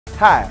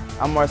Hi,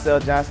 I'm Marcel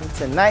Johnson.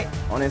 Tonight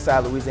on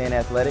Inside Louisiana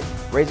Athletics,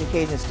 Ragin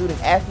Cajun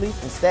student athletes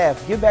and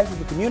staff give back to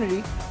the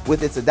community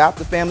with its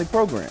Adopt a Family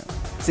program.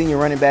 Senior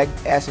running back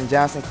Ashton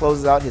Johnson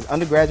closes out his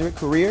undergraduate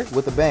career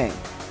with a bang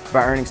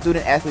by earning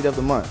Student Athlete of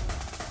the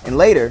Month. And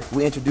later,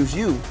 we introduce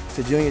you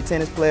to junior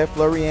tennis player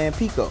Florian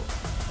Pico.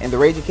 And the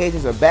Ragin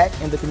Cajuns are back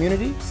in the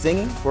community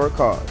singing for a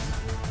cause.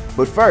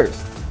 But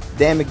first,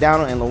 Dan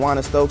McDonald and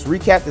Luana Stokes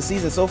recap the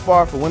season so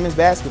far for women's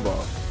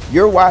basketball.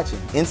 You're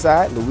watching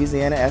Inside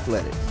Louisiana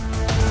Athletics.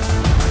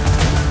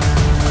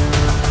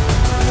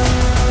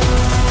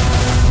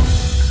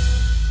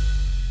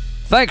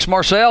 Thanks,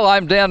 Marcel.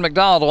 I'm Dan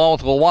McDonald along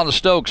with Luana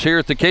Stokes here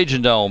at the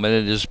Cajun Dome, and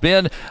it has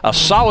been a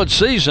solid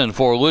season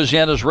for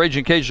Louisiana's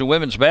Ragin Cajun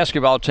women's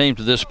basketball team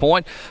to this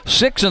point.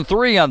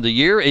 6-3 on the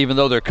year, even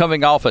though they're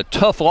coming off a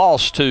tough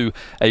loss to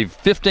a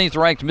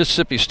 15th-ranked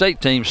Mississippi State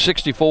team,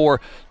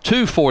 64-48.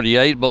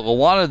 But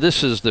Luana,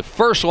 this is the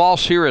first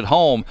loss here at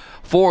home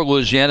for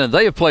Louisiana.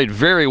 They have played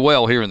very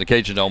well here in the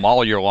Cajun Dome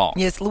all year long.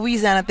 Yes,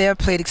 Louisiana, they have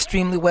played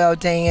extremely well,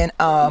 Dan.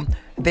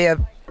 They have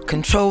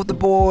controlled the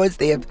boards.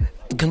 They have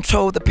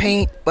control the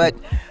paint, but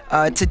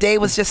today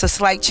was just a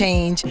slight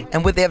change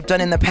in what they have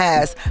done in the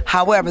past.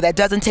 However, that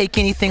doesn't take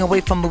anything away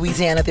from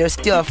Louisiana. They're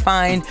still a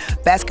fine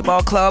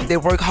basketball club. They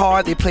work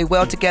hard. They play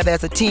well together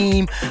as a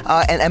team.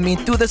 And I mean,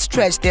 through the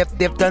stretch,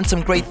 they've done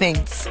some great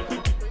things.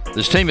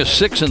 This team is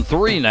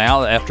 6-3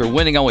 now after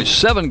winning only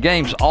 7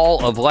 games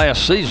all of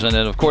last season.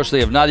 And, of course,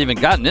 they have not even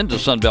gotten into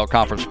Sun Belt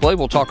Conference play.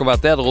 We'll talk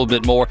about that a little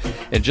bit more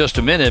in just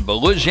a minute. But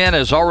Louisiana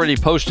has already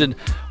posted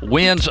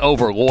wins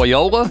over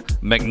Loyola,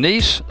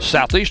 McNeese,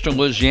 Southeastern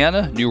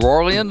Louisiana, New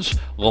Orleans,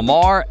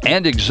 Lamar,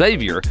 and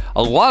Xavier.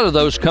 A lot of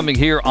those coming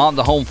here on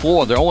the home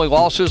floor. Their only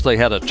losses, they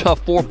had a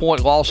tough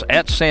 4-point loss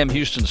at Sam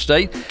Houston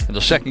State in the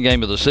second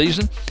game of the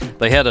season.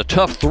 They had a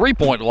tough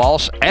 3-point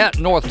loss at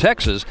North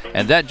Texas,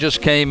 and that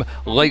just came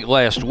late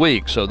last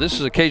week. So this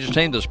is a Cajun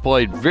team that's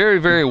played very,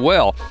 very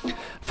well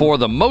for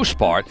the most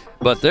part,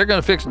 but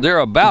they're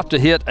about to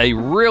hit a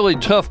really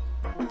tough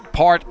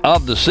part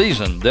of the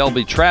season. They'll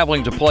be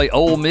traveling to play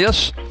Ole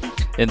Miss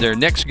in their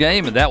next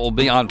game, and that will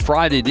be on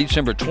Friday,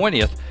 December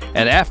 20th.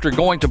 And after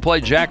going to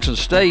play Jackson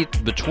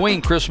State between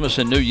Christmas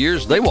and New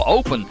Year's, they will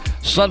open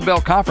Sun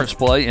Belt Conference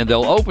play, and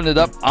they'll open it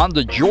up on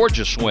the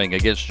Georgia swing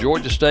against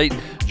Georgia State,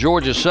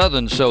 Georgia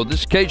Southern. So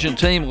this Cajun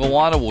team,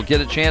 Luana, will get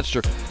a chance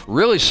to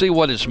really see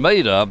what it's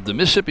made of. The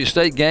Mississippi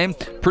State game,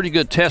 pretty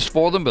good test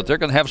for them, but they're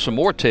going to have some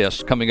more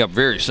tests coming up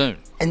very soon.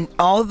 And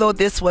although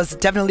this was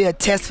definitely a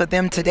test for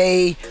them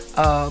today,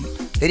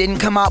 they didn't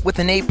come out with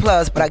an A+,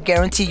 but I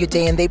guarantee you,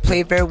 Dan, they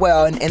played very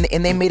well, and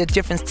they made a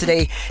difference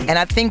today. And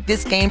I think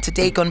this game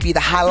today is going to be the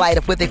highlight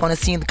of what they're going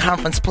to see in the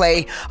conference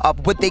play,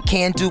 what they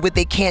can do, what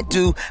they can't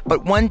do.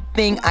 But one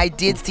thing I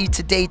did see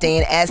today,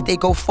 Dan, as they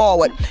go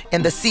forward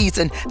in the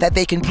season, that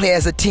they can play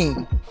as a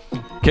team.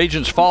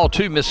 Cajuns fall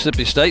to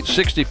Mississippi State,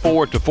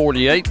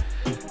 64-48.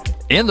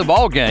 In the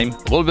ball game, a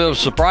little bit of a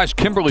surprise,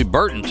 Kimberly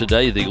Burton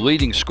today, the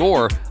leading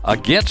scorer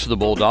against the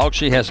Bulldogs.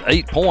 She has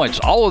 8 points,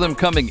 all of them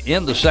coming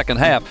in the second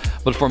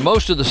half. But for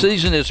most of the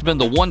season, it's been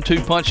the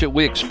 1-2 punch that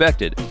we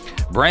expected.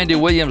 Brandy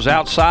Williams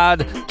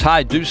outside,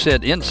 Ty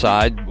Doucette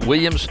inside.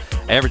 Williams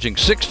averaging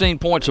 16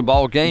 points a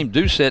ball game,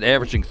 Doucette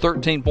averaging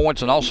 13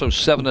 points and also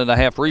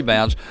 7.5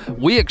 rebounds.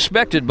 We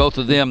expected both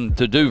of them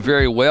to do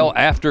very well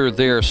after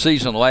their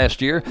season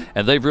last year,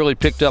 and they've really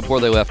picked up where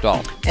they left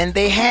off. And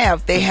they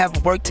have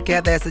worked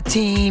together as a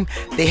team.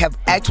 They have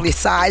actually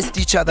sized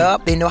each other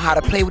up. They know how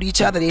to play with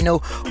each other. They know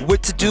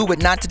what to do,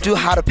 what not to do,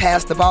 how to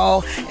pass the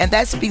ball, and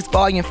that speaks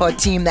volume for a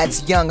team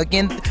that's young.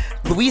 Again,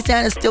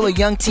 Louisiana is still a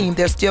young team.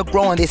 They're still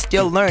growing. They're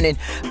still learning.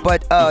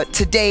 But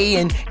today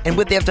and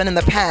what they've done in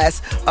the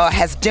past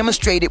has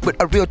demonstrated what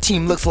a real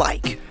team looks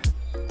like.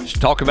 Let's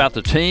talk about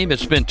the team.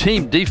 It's been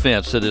team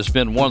defense that has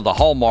been one of the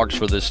hallmarks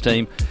for this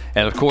team.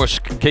 And, of course,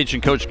 Cajun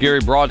coach Gary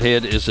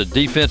Broadhead is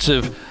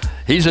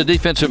he's a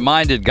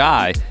defensive-minded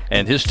guy,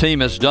 and his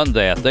team has done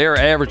that. They are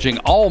averaging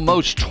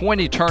almost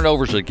 20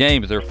 turnovers a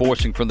game that they're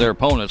forcing from their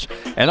opponents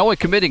and only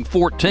committing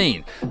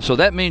 14. So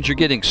that means you're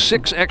getting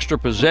 6 extra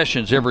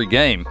possessions every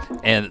game,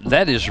 and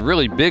that is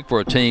really big for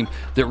a team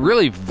that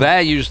really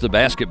values the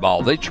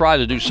basketball. They try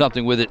to do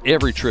something with it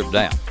every trip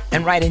down.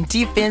 And right, and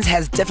defense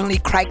has definitely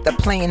cracked the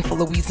plan for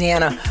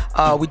Louisiana.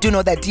 We do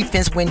know that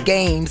defense wins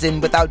games,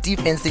 and without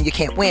defense, then you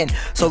can't win.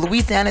 So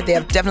Louisiana, they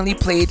have definitely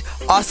played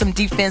awesome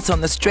defense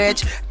on the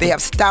stretch. They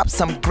have stopped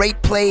some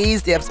great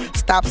plays. They have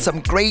stopped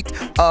some great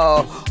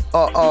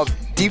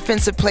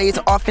defensive plays,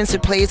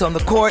 offensive plays on the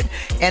court.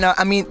 And,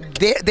 I mean,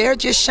 they're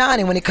just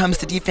shining when it comes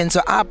to defense.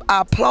 So I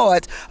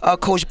applaud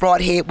Coach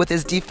Broadhead with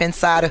his defense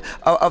side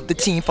of the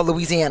team for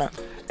Louisiana.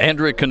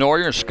 Andrea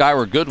Canoyer and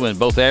Skylar Goodwin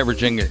both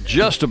averaging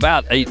just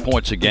about 8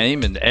 points a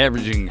game and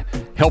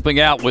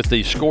helping out with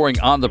the scoring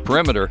on the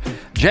perimeter.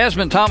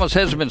 Jasmine Thomas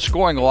hasn't been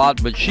scoring a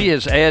lot, but she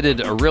has added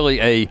really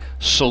a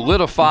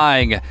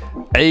solidifying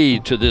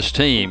aid to this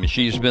team.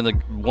 She's been the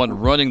one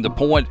running the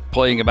point,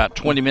 playing about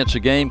 20 minutes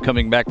a game,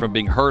 coming back from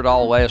being hurt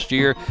all last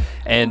year,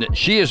 and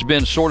she has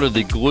been sort of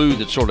the glue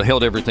that sort of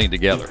held everything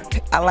together.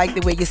 I like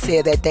the way you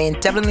said that, Dane.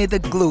 Definitely the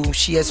glue.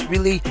 She has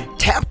really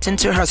tapped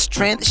into her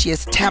strength. She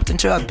has tapped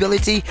into her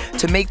ability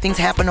to make things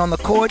happen on the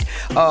court.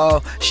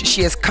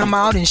 She has come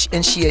out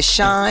and she has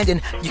shined,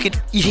 and you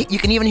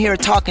can even hear her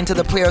talking to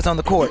the players on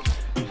the court.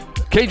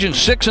 Cajuns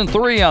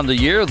 6-3 on the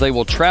year. They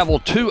will travel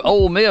to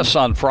Ole Miss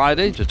on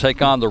Friday to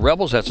take on the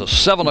Rebels. That's a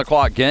 7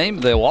 o'clock game.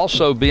 They'll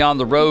also be on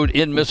the road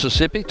in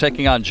Mississippi,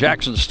 taking on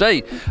Jackson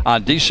State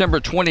on December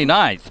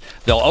 29th.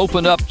 They'll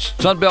open up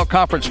Sun Belt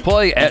Conference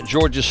play at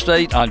Georgia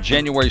State on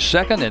January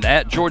 2nd and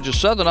at Georgia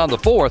Southern on the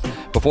 4th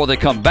before they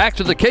come back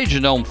to the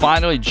Cajun Dome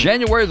finally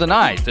January the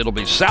 9th. It'll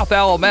be South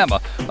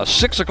Alabama, a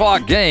 6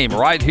 o'clock game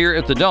right here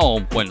at the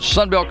Dome when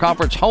Sun Belt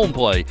Conference home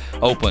play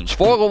opens.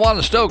 For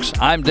LaWanda Stokes,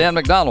 I'm Dan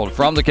McDonald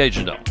from the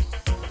Cajun Dome.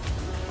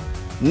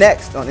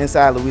 Next on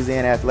Inside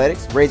Louisiana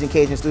Athletics, Ragin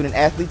Cajun student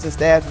athletes and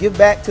staff give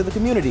back to the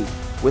community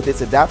with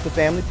its Adopt a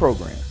Family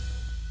program.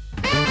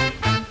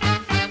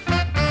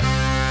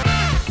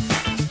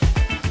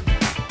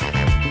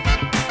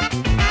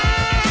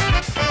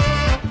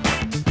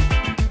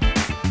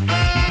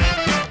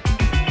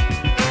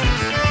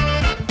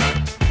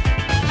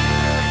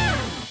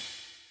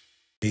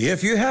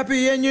 If you're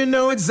happy and you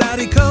know it's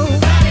Zydeco.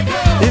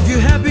 If you're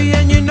happy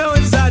and you know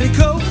it's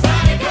Zydeco.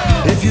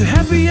 If you're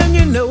happy and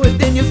you know it,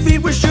 then your feet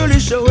will surely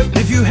show it.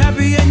 If you're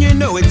happy and you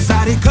know it's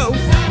Zydeco.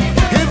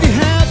 If you're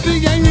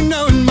happy and you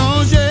know it,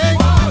 mange.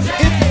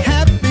 If you're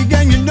happy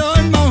and you know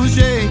it, mange.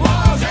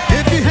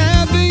 If you're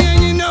happy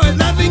and you know it,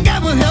 I think I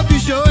will help you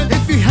show it.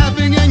 If you're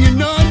happy and you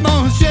know it, mange.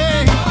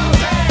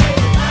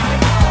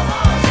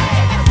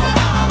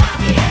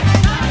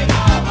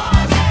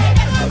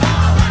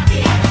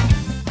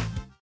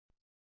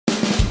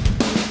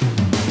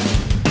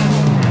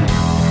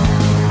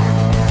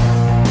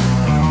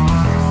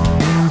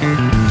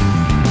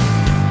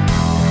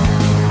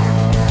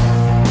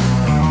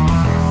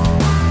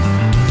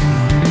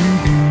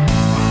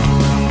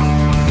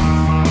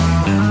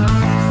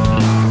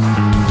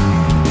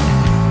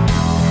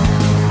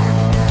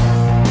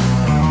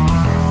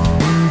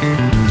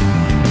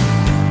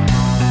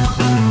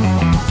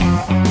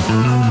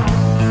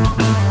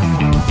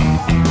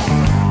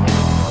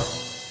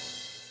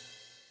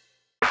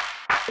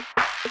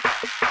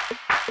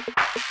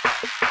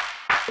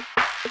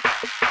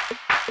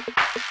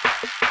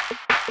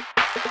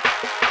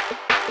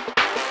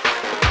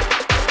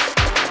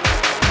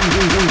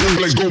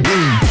 Let's go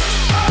boom.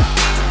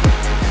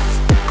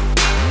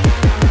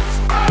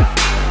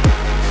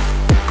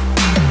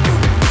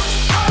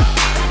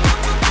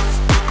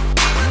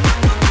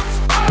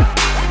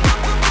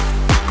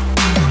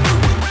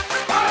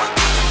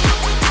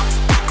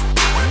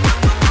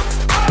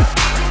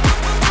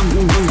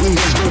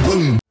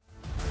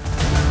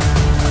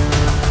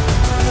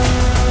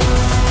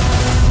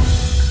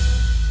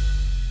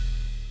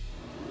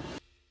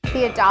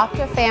 The Adopt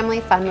a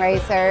Family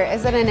fundraiser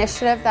is an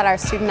initiative that our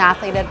Student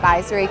Athlete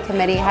Advisory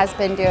Committee has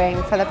been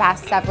doing for the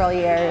past several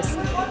years.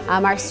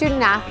 Our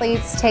student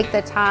athletes take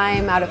the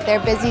time out of their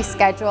busy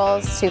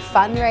schedules to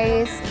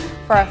fundraise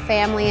for a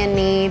family in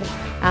need,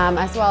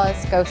 as well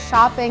as go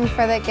shopping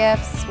for the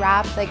gifts,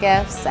 wrap the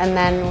gifts, and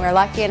then we're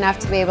lucky enough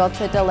to be able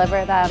to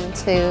deliver them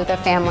to the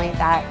family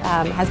that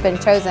has been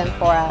chosen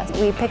for us.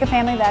 We pick a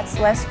family that's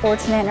less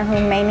fortunate or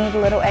who may need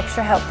a little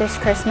extra help this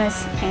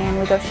Christmas, and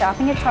we go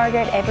shopping at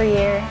Target every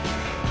year.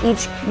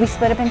 We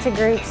split up into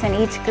groups, and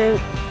each group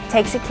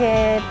takes a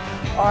kid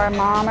or a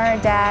mom or a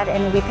dad,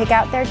 and we pick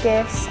out their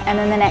gifts, and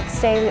then the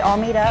next day we all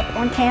meet up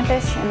on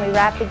campus and we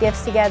wrap the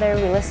gifts together.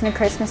 We listen to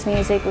Christmas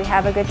music, we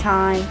have a good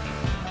time.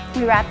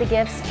 We wrap the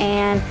gifts,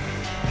 and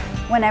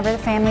whenever the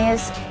family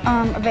is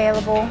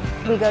available,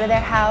 we go to their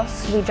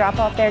house, we drop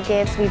off their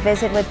gifts, we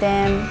visit with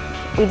them.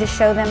 We just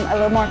show them a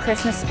little more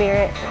Christmas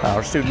spirit.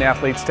 Our student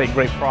athletes take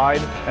great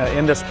pride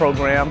in this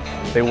program.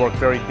 They work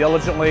very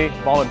diligently,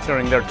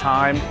 volunteering their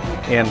time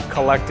in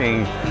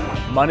collecting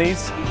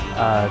monies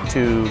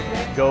to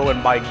go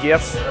and buy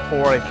gifts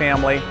for a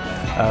family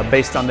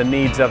based on the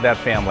needs of that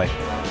family.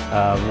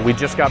 We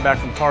just got back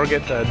from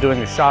Target doing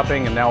the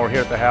shopping, and now we're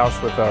here at the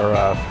house with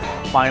our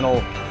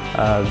final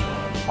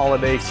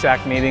holiday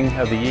SAC meeting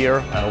of the year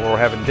where we're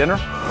having dinner.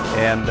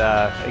 And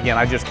again,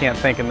 I just can't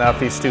thank enough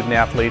these student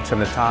athletes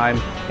and the time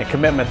and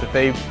commitment that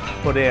they've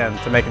put in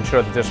to making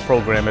sure that this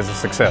program is a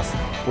success.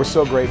 We're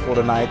so grateful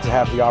tonight to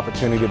have the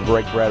opportunity to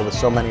break bread with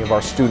so many of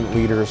our student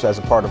leaders as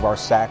a part of our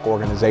SAC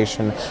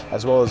organization,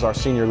 as well as our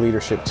senior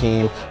leadership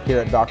team here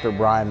at Dr.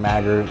 Brian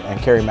Maggard and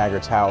Carrie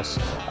Maggard's house.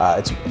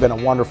 It's been a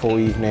wonderful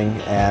evening,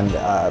 and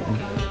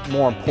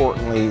more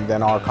importantly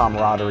than our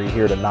camaraderie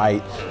here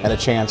tonight and a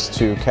chance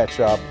to catch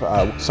up,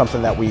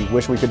 something that we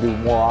wish we could do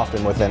more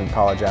often within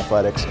college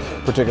athletics,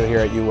 particularly here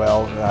at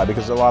UL,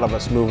 because a lot of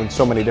us move in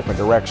so many different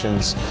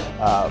directions.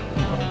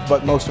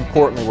 But most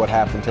importantly, what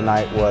happened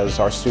tonight was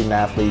our student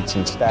athletes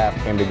and staff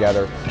came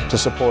together to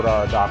support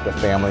our Adopt a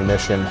Family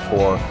mission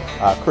for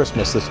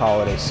Christmas this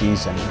holiday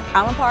season.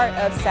 I'm a part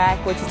of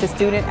SAC, which is the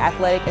Student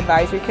Athletic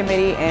Advisory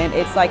Committee, and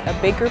it's like a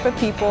big group of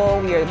people.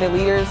 We are the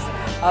leaders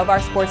of our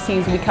sports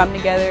teams. We come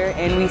together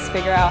and we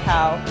figure out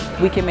how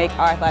we can make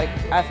our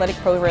athletic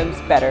programs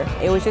better.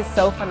 It was just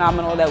so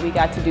phenomenal that we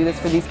got to do this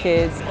for these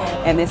kids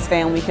and this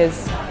family,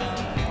 because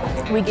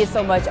we get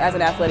so much as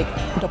an athletic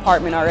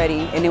department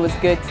already, and it was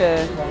good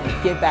to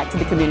give back to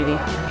the community.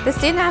 The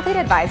Student Athlete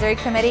Advisory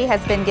Committee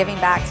has been giving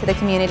back to the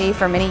community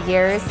for many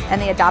years, and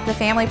the Adopt a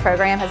Family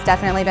program has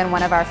definitely been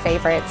one of our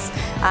favorites.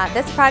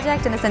 This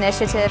project and this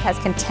initiative has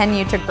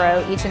continued to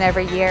grow each and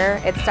every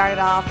year. It started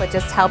off with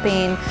just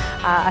helping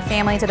a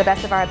family to the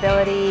best of our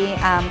ability,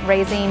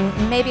 raising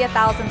maybe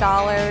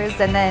 $1,000,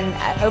 and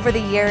then over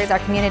the years our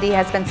community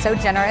has been so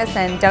generous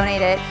and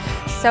donated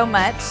so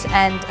much,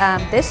 and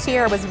this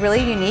year was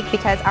really unique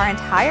because our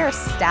entire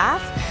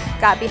staff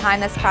got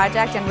behind this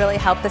project and really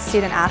helped the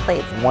student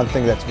athletes. One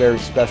thing that's very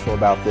special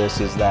about this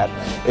is that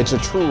it's a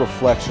true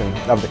reflection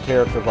of the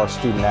character of our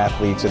student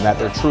athletes, and that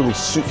they're truly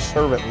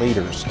servant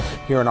leaders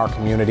here in our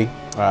community.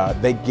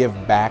 They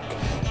give back,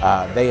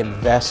 they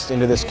invest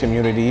into this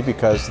community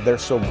because they're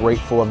so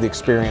grateful of the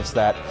experience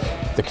that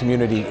the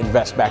community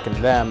invests back into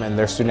them and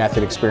their student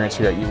athlete experience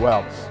here at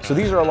UL. So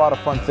these are a lot of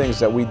fun things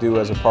that we do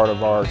as a part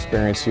of our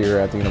experience here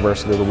at the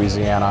University of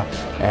Louisiana,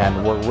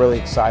 and we're really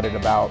excited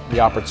about the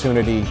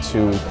opportunity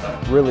to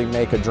really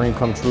make a dream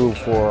come true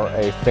for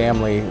a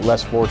family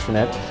less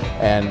fortunate,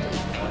 and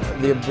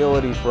the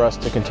ability for us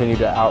to continue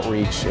to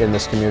outreach in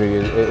this community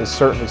is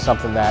certainly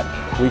something that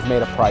we've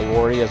made a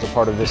priority as a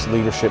part of this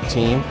leadership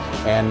team,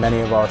 and many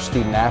of our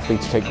student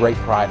athletes take great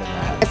pride in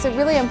that. It's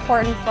really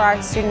important for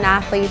our student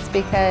athletes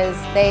because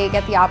they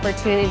get the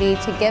opportunity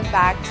to give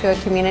back to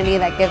a community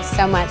that gives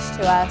so much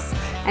to us,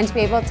 and to be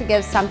able to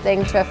give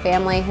something to a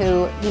family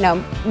who,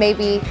 may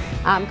be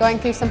going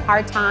through some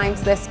hard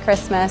times this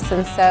Christmas,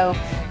 and so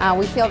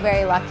we feel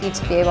very lucky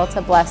to be able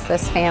to bless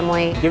this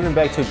family. Giving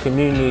back to the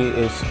community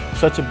is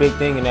such a big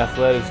thing in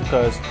athletics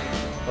because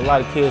a lot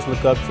of kids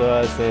look up to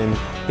us and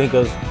think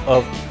of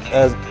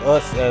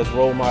us as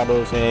role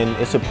models, and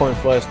it's important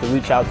for us to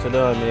reach out to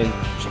them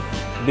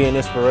and be an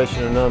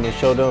inspiration to them and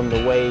show them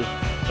the way,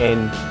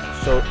 and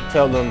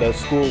tell them that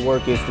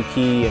schoolwork is the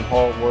key and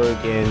hard work,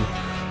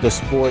 and the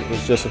sport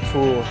is just a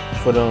tool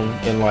for them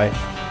in life.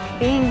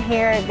 Being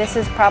here, this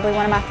is probably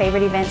one of my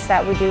favorite events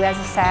that we do as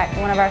a SAC,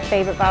 one of our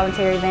favorite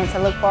volunteer events. I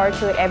look forward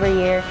to it every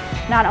year.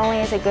 Not only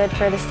is it good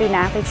for the student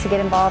athletes to get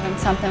involved in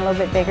something a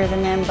little bit bigger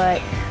than them,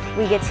 but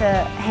we get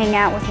to hang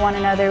out with one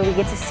another. We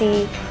get to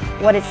see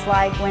what it's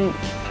like when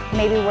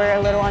maybe we're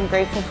a little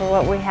ungrateful for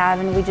what we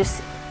have, and we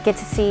just get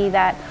to see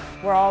that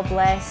we're all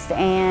blessed,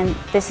 and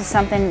this is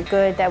something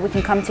good that we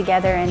can come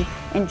together and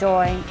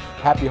enjoy.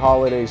 Happy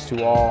holidays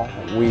to all.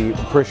 We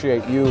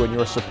appreciate you and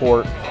your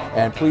support,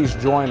 and please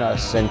join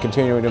us in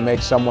continuing to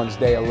make someone's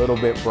day a little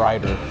bit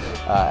brighter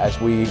as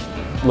we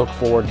look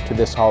forward to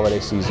this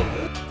holiday season.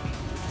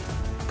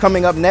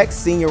 Coming up next,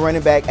 senior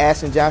running back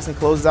Ashton Johnson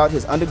closes out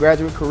his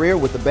undergraduate career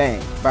with a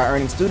bang by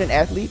earning Student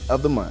Athlete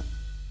of the Month.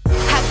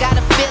 I got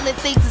a feeling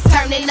things is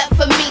turning up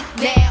for me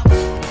now.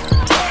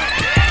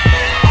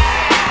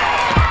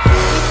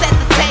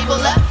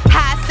 Up,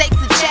 high stakes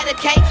of cheddar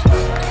cake.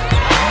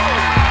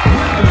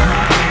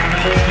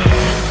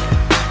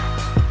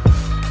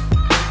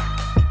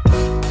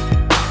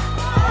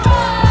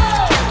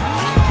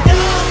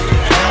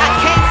 I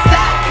can't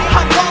stop,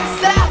 I won't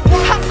stop.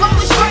 I'm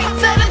going straight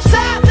to the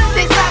top.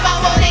 This time I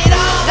want it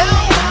all. No,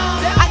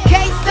 I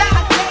can't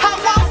stop, I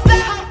won't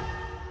stop.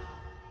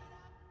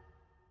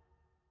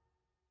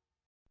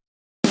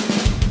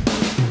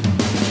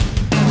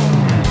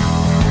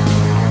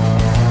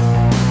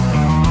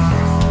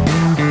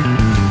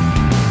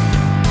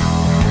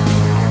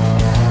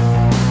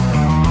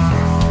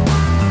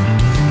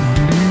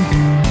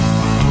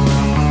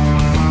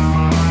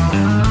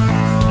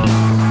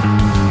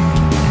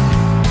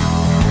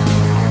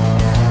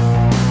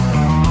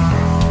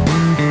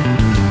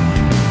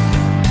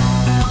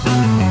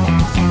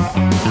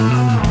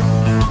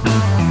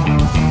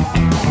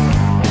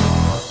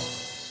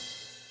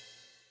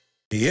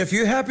 If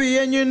you're happy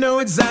and you know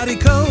it's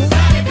Zydeco.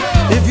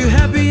 If you're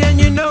happy and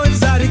you know it's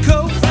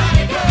Zydeco.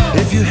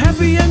 If you're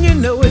happy and you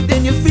know it,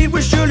 then your feet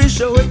will surely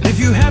show it. If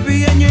you're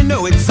happy and you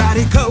know it's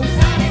Zydeco.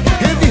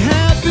 If you're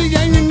happy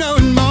and you know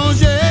it,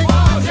 mange.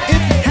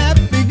 If you're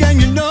happy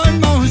and you know it,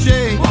 mange.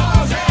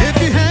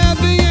 If you're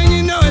happy and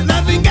you know it,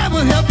 laughing God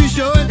will help you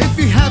show it. If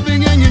you're happy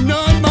and you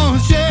know it,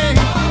 mange.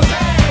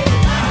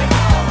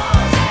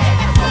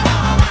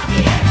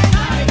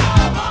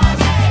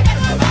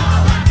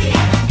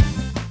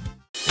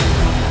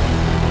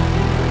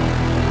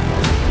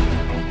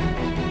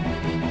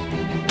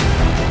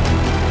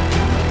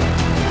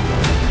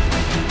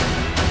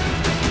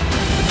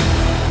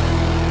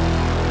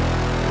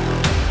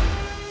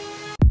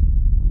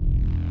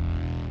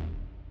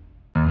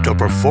 To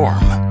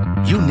perform,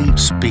 You need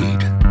speed,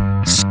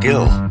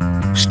 skill,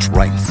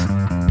 strength.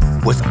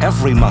 With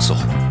every muscle,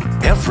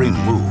 every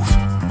move,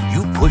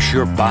 you push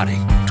your body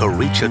to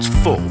reach its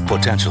full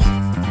potential.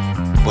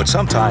 But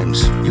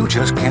sometimes you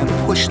just can't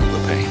push through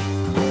the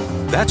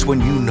pain. That's when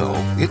you know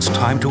it's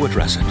time to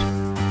address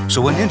it.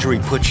 So when injury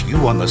puts you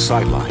on the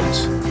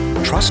sidelines,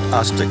 trust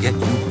us to get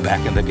you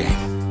back in the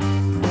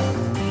game.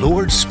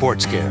 Lourdes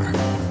Sports Care,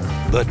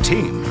 the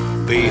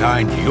team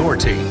behind your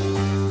team.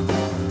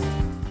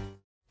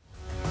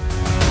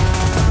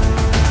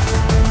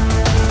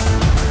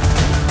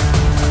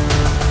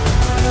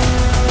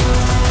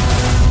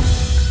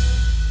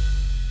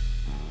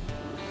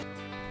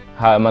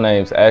 Hi, my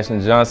name is Ashton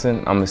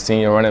Johnson. I'm a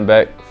senior running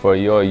back for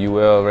your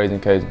UL Ragin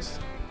Cajuns.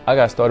 I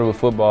got started with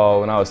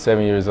football when I was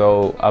 7 years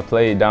old. I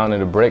played down in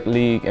the Break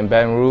League in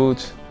Baton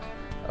Rouge.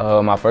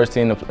 My first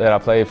team that I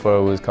played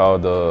for was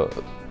called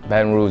the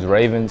Baton Rouge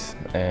Ravens,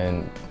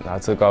 and I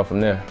took off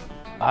from there.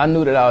 I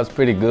knew that I was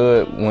pretty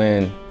good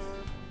when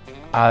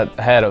I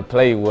had a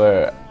play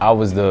where I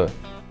was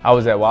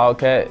at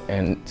Wildcat,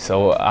 and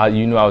so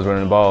you knew I was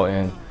running the ball,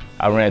 and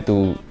I ran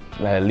through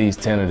at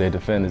least 10 of their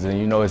defenders, and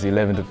you know it's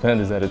 11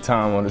 defenders at a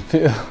time on the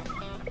field.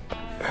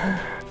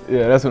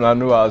 Yeah, that's when I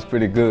knew I was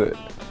pretty good.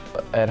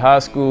 At high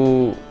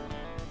school,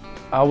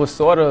 I was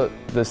sort of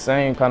the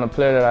same kind of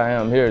player that I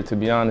am here, to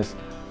be honest.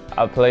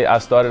 I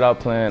started out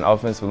playing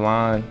offensive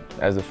line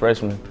as a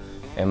freshman,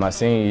 and my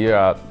senior year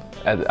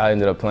I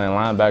ended up playing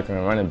linebacker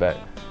and running back.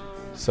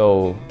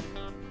 So,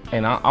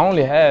 and I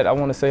only had, I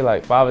want to say,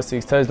 like 5 or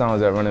 6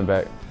 touchdowns at running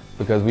back,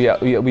 because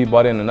we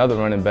brought in another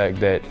running back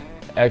that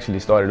actually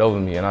started over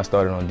me, and I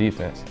started on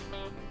defense.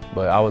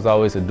 But I was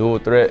always a dual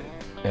threat,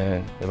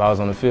 and if I was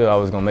on the field, I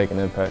was going to make an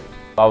impact.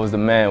 I was the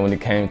man when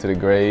it came to the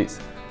grades.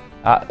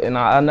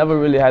 I never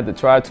really had to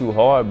try too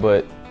hard,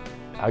 but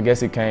I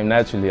guess it came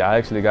naturally. I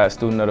actually got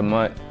Student of the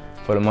Month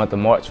for the month of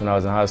March when I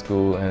was in high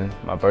school, and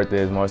my birthday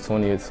is March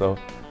 20th, so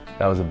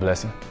that was a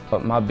blessing.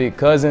 But my big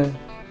cousin,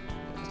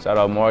 shout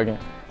out Morgan,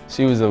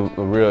 she was a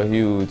real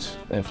huge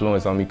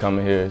influence on me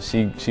coming here.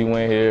 She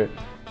went here,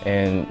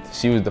 and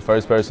she was the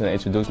first person to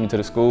introduce me to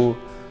the school.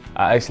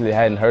 I actually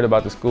hadn't heard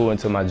about the school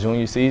until my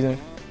junior season,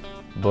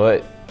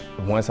 but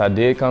once I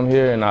did come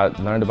here and I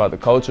learned about the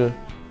culture,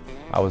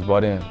 I was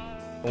bought in.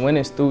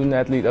 Winning Student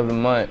Athlete of the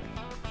Month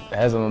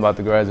as I'm about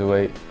to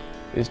graduate,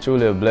 it's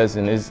truly a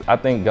blessing. I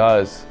think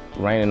God's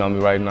raining on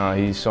me right now.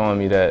 He's showing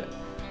me that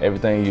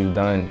everything you've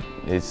done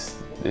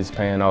is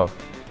paying off.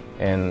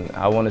 And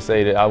I want to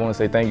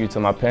say thank you to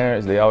my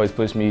parents. They always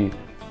pushed me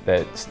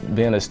that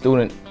being a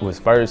student was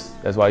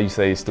first. That's why you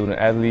say student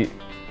athlete.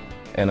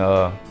 And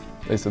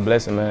it's a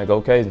blessing, man.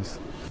 Go Cajuns.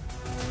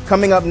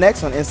 Coming up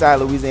next on Inside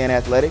Louisiana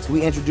Athletics,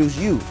 we introduce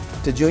you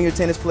to junior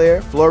tennis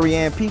player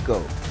Florian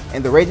Pico.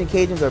 And the Ragin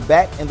Cajuns are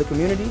back in the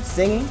community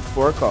singing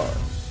for a cause.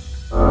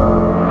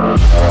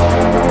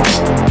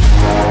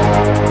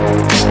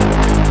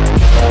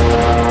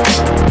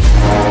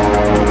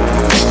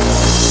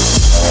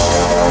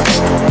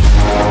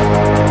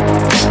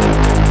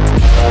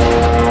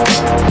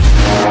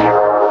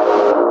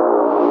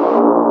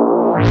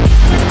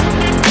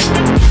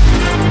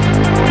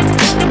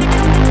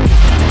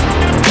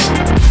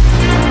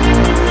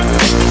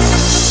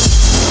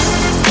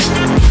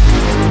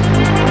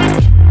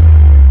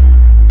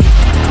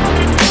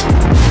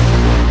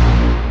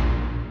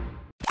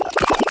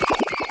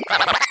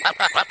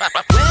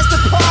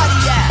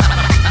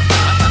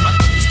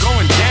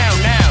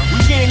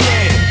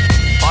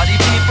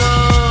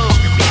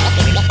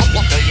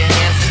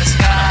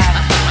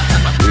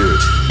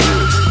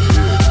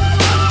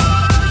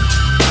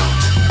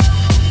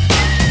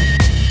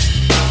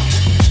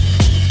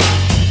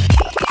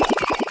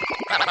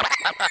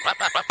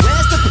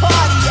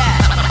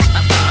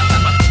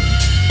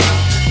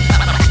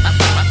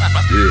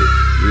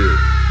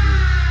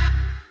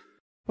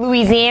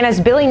 Louisiana's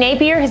Billy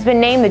Napier has been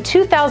named the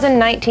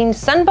 2019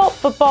 Sunbelt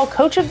Football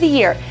Coach of the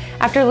Year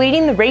after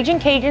leading the Ragin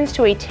Cajuns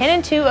to a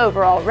 10-2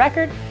 overall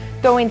record,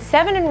 going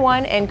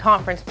 7-1 in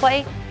conference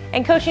play,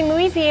 and coaching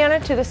Louisiana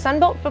to the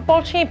Sunbelt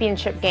Football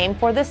Championship game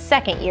for the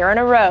second year in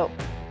a row.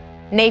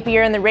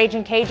 Napier and the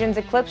Ragin Cajuns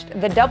eclipsed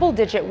the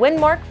double-digit win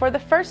mark for the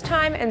first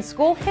time in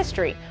school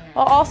history,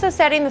 while also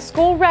setting the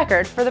school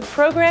record for the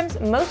program's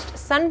most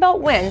Sunbelt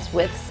wins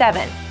with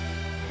 7.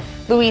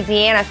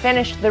 Louisiana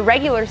finished the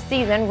regular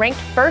season ranked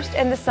first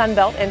in the Sun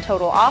Belt in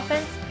total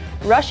offense,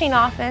 rushing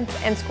offense,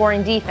 and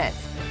scoring defense.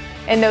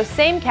 In those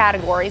same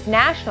categories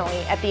nationally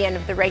at the end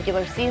of the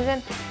regular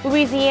season,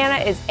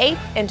 Louisiana is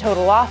 8th in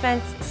total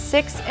offense,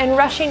 6th in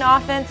rushing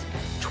offense,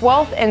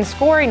 12th in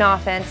scoring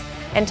offense,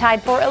 and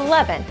tied for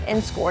 11th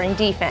in scoring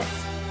defense.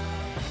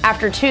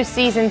 After 2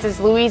 seasons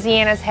as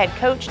Louisiana's head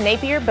coach,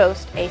 Napier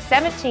boasts a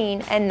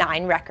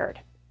 17-9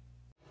 record.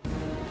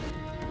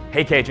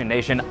 Hey Cajun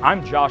Nation,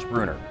 I'm Josh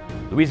Bruner.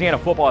 Louisiana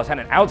football has had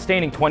an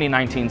outstanding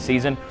 2019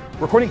 season,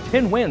 recording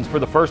 10 wins for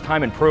the first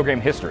time in program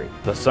history.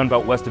 The Sun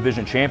Belt West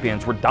Division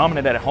champions were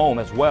dominant at home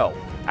as well,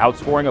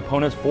 outscoring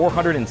opponents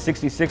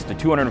 466 to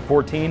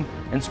 214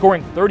 and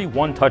scoring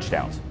 31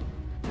 touchdowns.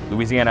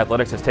 Louisiana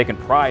Athletics has taken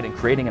pride in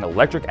creating an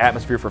electric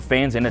atmosphere for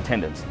fans in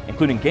attendance,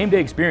 including game day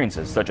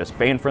experiences such as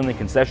fan-friendly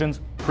concessions,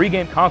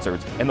 pre-game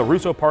concerts, and the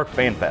Russo Park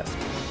Fan Fest.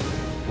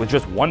 With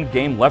just one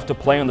game left to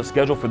play on the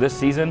schedule for this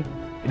season,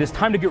 it is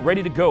time to get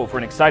ready to go for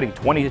an exciting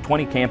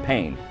 2020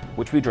 campaign,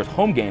 which features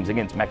home games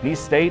against McNeese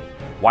State,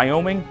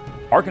 Wyoming,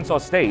 Arkansas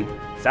State,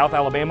 South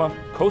Alabama,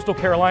 Coastal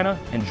Carolina,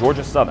 and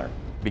Georgia Southern.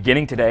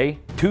 Beginning today,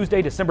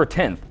 Tuesday, December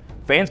 10th,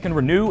 fans can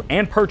renew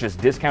and purchase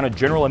discounted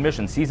general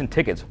admission season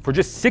tickets for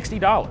just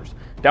 $60,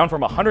 down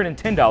from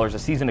 $110 a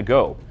season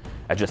ago.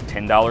 At just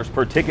 $10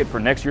 per ticket for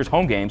next year's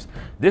home games,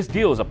 this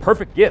deal is a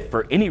perfect gift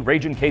for any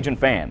Ragin' Cajun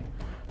fan.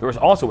 There is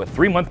also a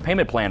 3-month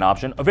payment plan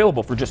option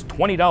available for just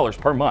 $20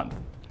 per month.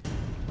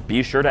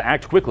 Be sure to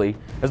act quickly,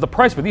 as the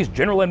price for these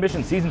general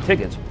admission season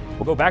tickets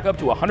will go back up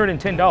to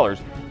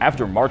 $110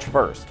 after March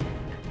 1st.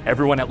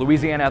 Everyone at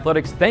Louisiana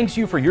Athletics thanks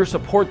you for your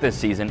support this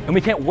season, and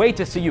we can't wait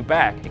to see you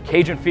back at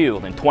Cajun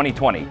Field in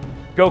 2020.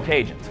 Go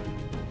Cajuns!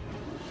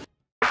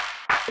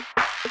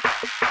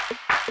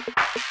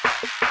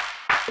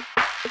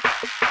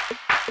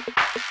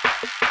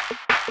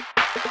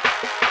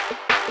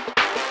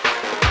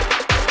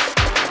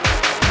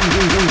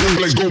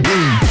 Let's go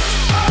boom.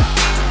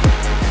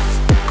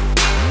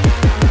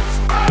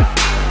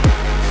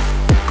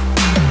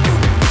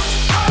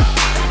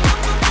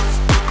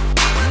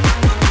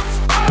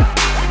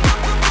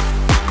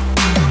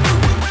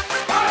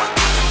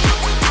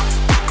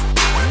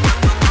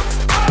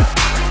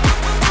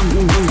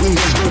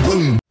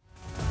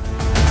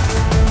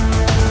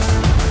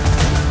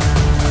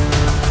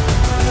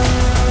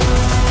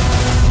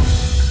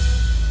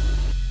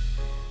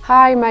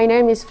 Hi, my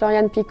name is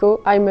Florian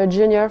Picot. I'm a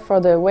junior for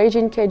the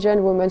Ragin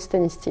Cajun women's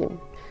tennis team.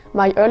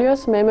 My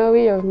earliest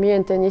memory of me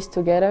and tennis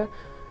together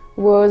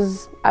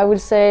was, I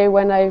would say,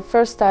 when I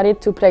first started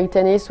to play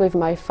tennis with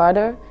my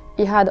father.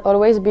 He had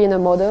always been a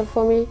model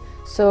for me,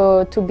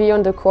 so to be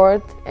on the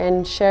court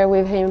and share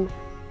with him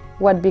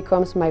what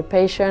becomes my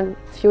passion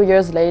a few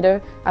years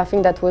later, I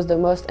think that was the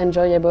most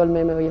enjoyable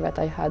memory that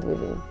I had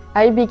with him.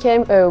 I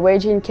became a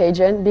Ragin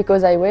Cajun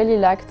because I really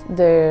liked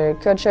the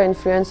culture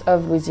influence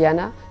of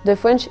Louisiana. The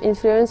French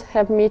influence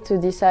helped me to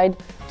decide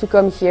to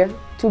come here,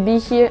 to be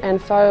here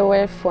and far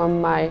away from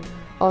my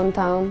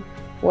hometown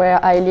where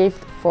I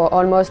lived for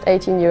almost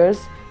 18 years.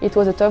 It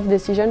was a tough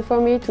decision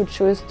for me to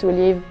choose to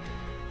leave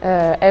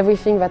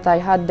everything that I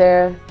had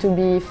there, to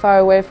be far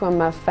away from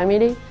my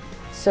family.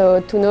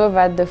 So to know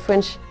that the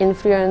French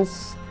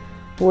influence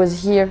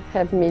was here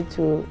helped me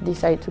to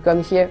decide to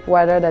come here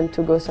rather than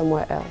to go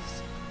somewhere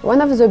else.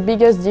 One of the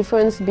biggest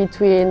differences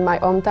between my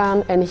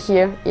hometown and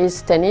here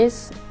is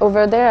tennis.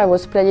 Over there I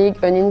was playing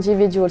an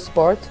individual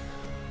sport,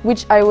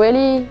 which I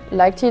really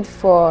liked it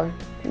for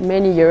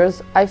many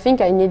years. I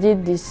think I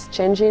needed these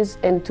changes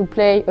and to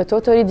play a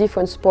totally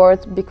different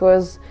sport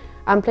because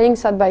I'm playing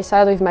side by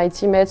side with my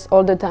teammates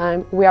all the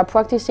time. We are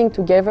practicing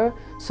together,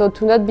 so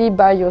to not be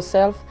by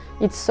yourself,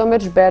 it's so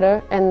much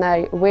better, and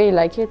I really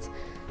like it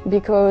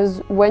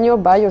because when you're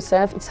by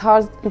yourself, it's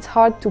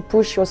hard to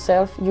push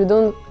yourself. You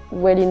don't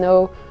really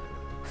know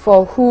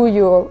for who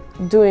you're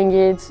doing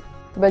it,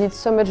 but it's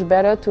so much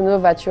better to know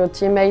that your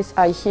teammates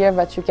are here,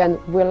 that you can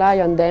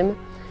rely on them,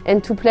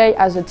 and to play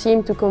as a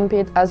team, to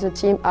compete as a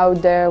team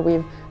out there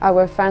with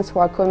our fans who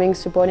are coming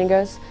supporting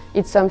us.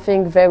 It's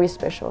something very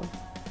special.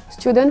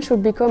 Students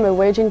should become a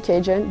Ragin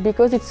Cajun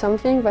because it's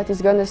something that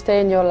is going to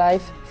stay in your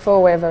life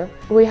forever.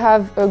 We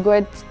have a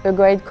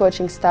great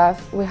coaching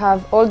staff. We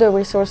have all the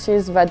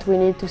resources that we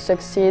need to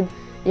succeed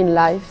in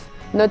life,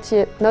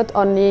 not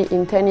only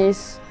in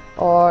tennis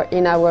or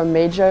in our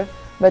major,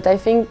 but I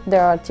think they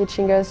are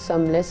teaching us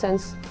some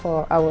lessons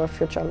for our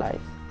future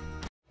life.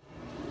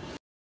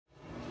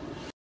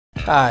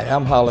 Hi,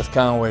 I'm Hollis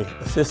Conway,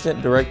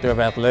 Assistant Director of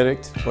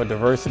Athletics for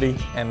Diversity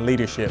and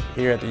Leadership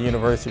here at the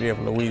University of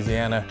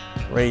Louisiana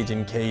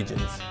Ragin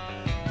Cajuns.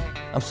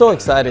 I'm so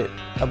excited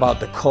about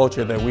the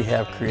culture that we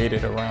have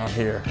created around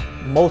here.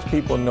 Most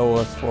people know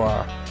us for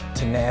our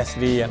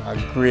tenacity and our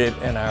grit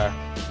and our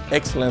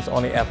excellence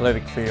on the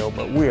athletic field,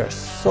 but we are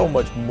so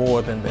much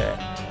more than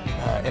that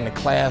in the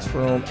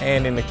classroom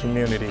and in the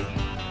community.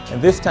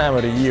 And this time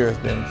of the year has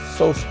been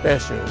so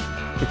special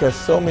because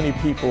so many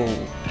people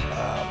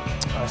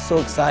are so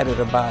excited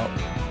about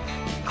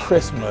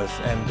Christmas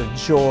and the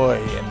joy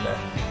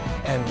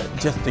and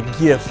just the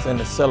gifts and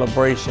the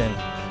celebration.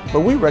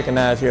 But we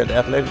recognize here at the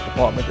athletic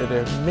department that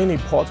there are many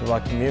parts of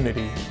our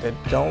community that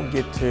don't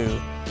get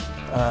to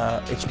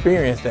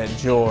experience that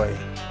joy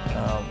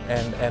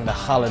and the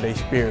holiday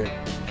spirit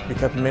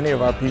because many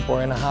of our people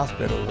are in the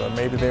hospitals or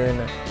maybe they're in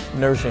a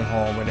nursing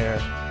home and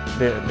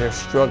they're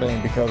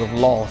struggling because of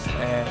loss.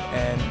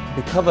 And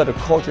because of the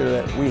culture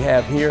that we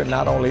have here,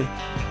 not only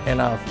in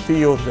our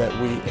fields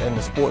and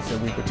the sports that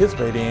we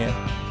participate in,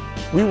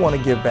 we want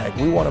to give back.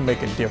 We want to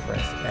make a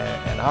difference.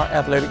 And our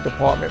athletic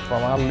department,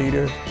 from our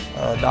leader,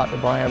 Dr.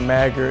 Brian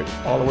Maggard,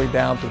 all the way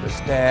down through the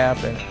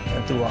staff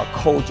and through our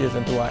coaches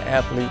and through our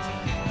athletes,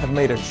 have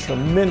made a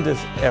tremendous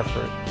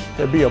effort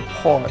to be a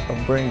part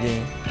of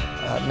bringing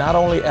not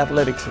only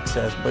athletic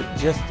success, but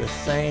just the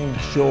same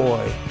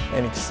joy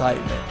and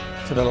excitement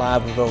to the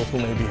lives of those who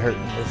may be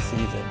hurting this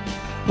season.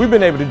 We've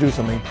been able to do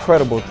some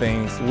incredible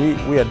things.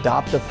 We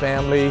adopt a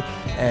family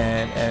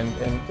and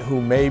who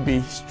may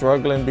be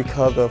struggling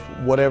because of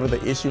whatever the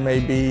issue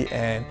may be,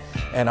 and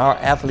our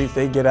athletes,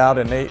 they get out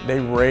and they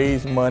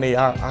raise money.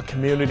 Our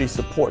community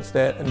supports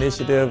that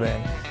initiative,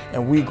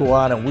 and we go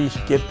out and we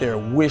get their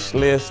wish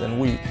list, and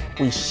we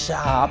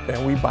shop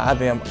and we buy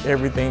them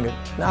everything, that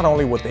not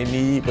only what they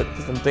need, but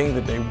some things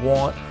that they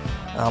want.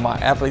 Our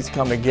athletes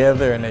come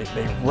together and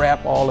they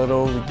wrap all of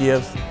those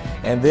gifts,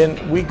 and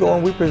then we go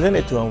and we present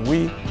it to them.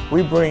 We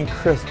bring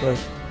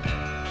Christmas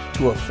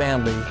to a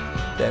family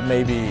that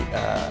maybe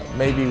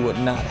would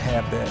not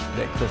have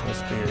that Christmas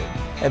spirit.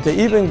 And to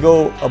even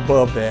go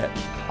above that,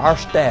 our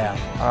staff,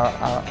 our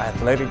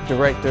athletic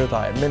directors,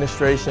 our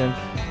administration,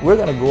 we're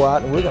going to go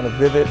out and we're going to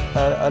visit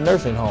a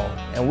nursing home,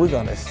 and we're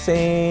going to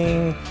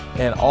sing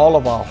in all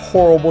of our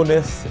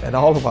horribleness and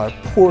all of our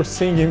poor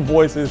singing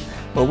voices,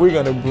 but we're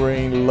going to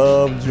bring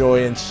love,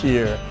 joy, and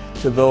cheer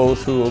to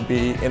those who will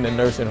be in the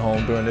nursing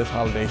home during this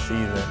holiday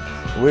season.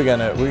 We're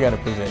gonna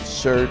present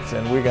shirts,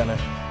 and we're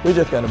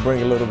just gonna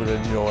bring a little bit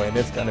of joy, and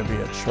it's gonna be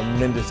a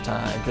tremendous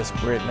time just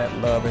spreading that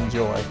love and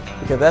joy,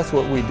 because that's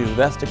what we do.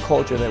 That's the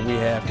culture that we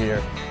have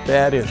here.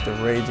 That is the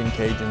Ragin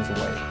Cajuns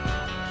way.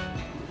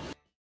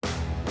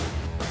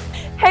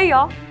 Hey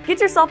y'all, get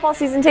your softball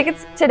season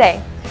tickets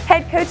today.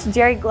 Head coach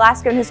Jerry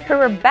Glasgow and his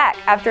crew are back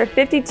after a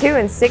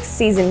 52-6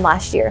 season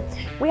last year.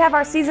 We have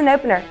our season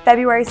opener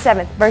February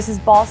 7th versus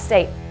Ball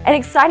State, and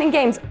exciting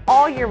games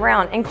all year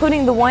round,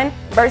 including the one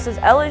versus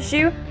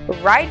LSU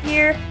right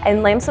here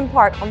in Lamson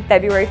Park on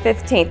February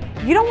 15th.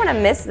 You don't want to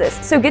miss this,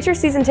 so get your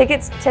season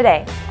tickets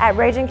today at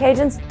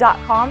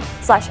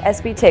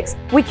RaginCajuns.com/SBTix.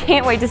 We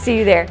can't wait to see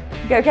you there.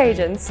 Go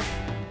Cajuns!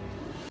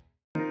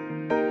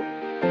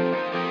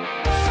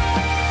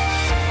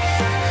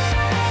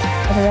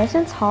 The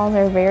residence halls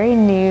are very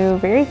new,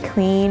 very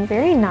clean,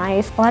 very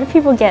nice. A lot of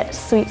people get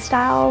suite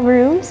style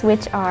rooms,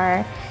 which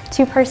are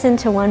 2-person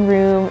to 1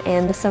 room,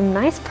 and some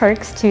nice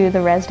perks to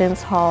the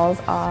residence halls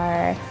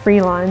are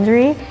free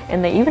laundry,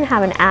 and they even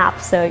have an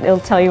app, so it'll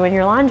tell you when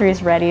your laundry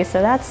is ready,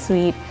 so that's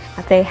sweet.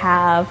 They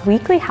have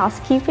weekly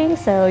housekeeping,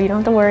 so you don't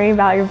have to worry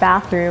about your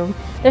bathroom.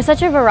 There's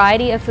such a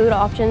variety of food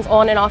options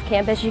on and off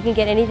campus. You can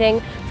get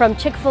anything from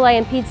Chick-fil-A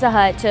and Pizza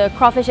Hut to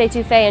crawfish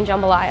etouffee and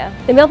jambalaya.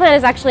 The meal plan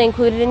is actually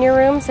included in your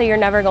room, so you're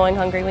never going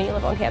hungry when you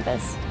live on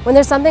campus. When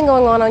there's something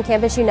going on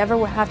campus, you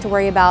never have to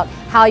worry about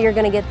how you're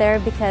going to get there,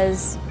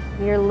 because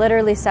you're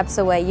literally steps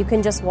away. You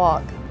can just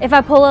walk. If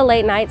I pull a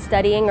late night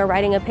studying or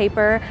writing a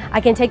paper, I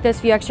can take those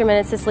few extra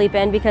minutes to sleep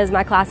in because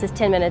my class is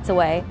 10 minutes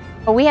away.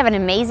 We have an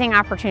amazing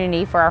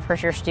opportunity for our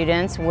first year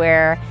students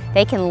where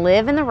they can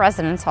live in the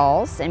residence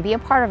halls and be a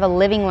part of a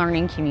living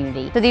learning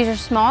community. So these are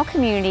small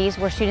communities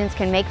where students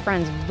can make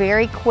friends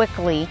very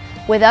quickly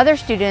with other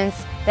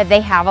students that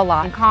they have a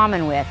lot in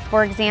common with.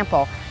 For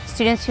example,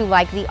 students who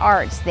like the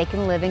arts, they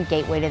can live in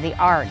Gateway to the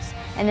Arts,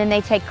 and then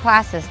they take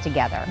classes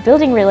together.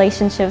 Building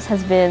relationships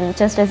has been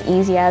just as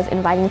easy as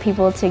inviting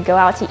people to go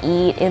out to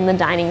eat in the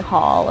dining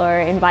hall,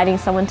 or inviting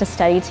someone to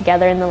study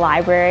together in the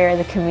library or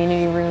the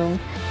community room.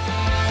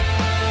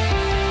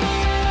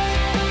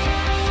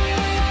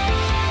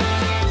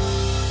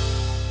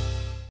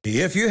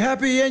 If you're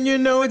happy and you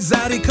know it's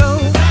Zydeco.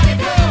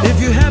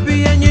 If you're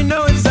happy and you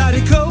know it's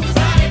Zydeco.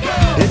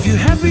 If you're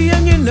happy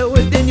and you know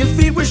it, then your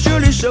feet will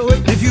surely show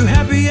it. If you're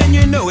happy and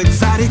you know it's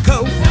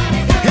Zydeco.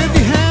 If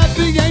you're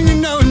happy and you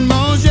know it,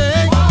 mange.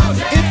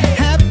 If you're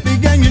happy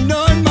and you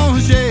know it,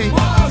 mange.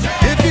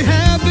 If you're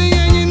happy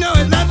and you know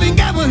it, I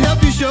think I will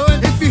help you show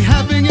it. If you're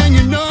happy and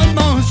you know it,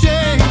 mange.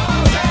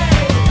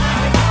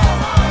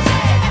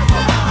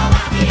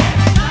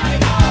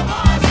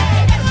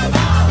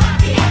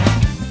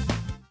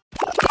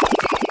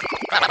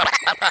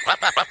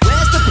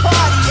 Where's the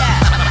party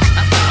at?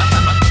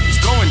 It's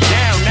going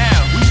down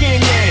now. We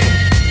getting there.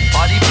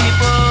 Party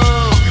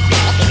people,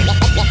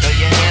 throw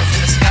your hands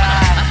in the sky.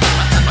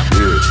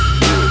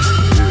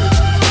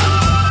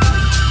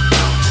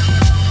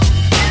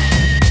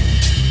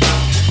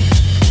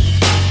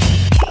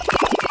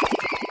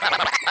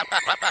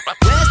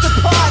 Where's the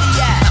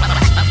party at?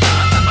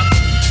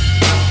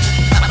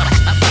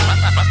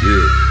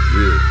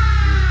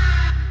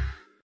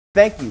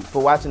 Thank you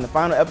for watching the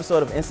final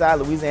episode of Inside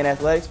Louisiana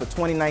Athletics for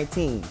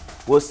 2019.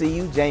 We'll see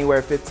you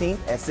January 15th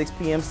at 6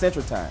 p.m.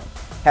 Central Time.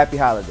 Happy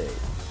holidays.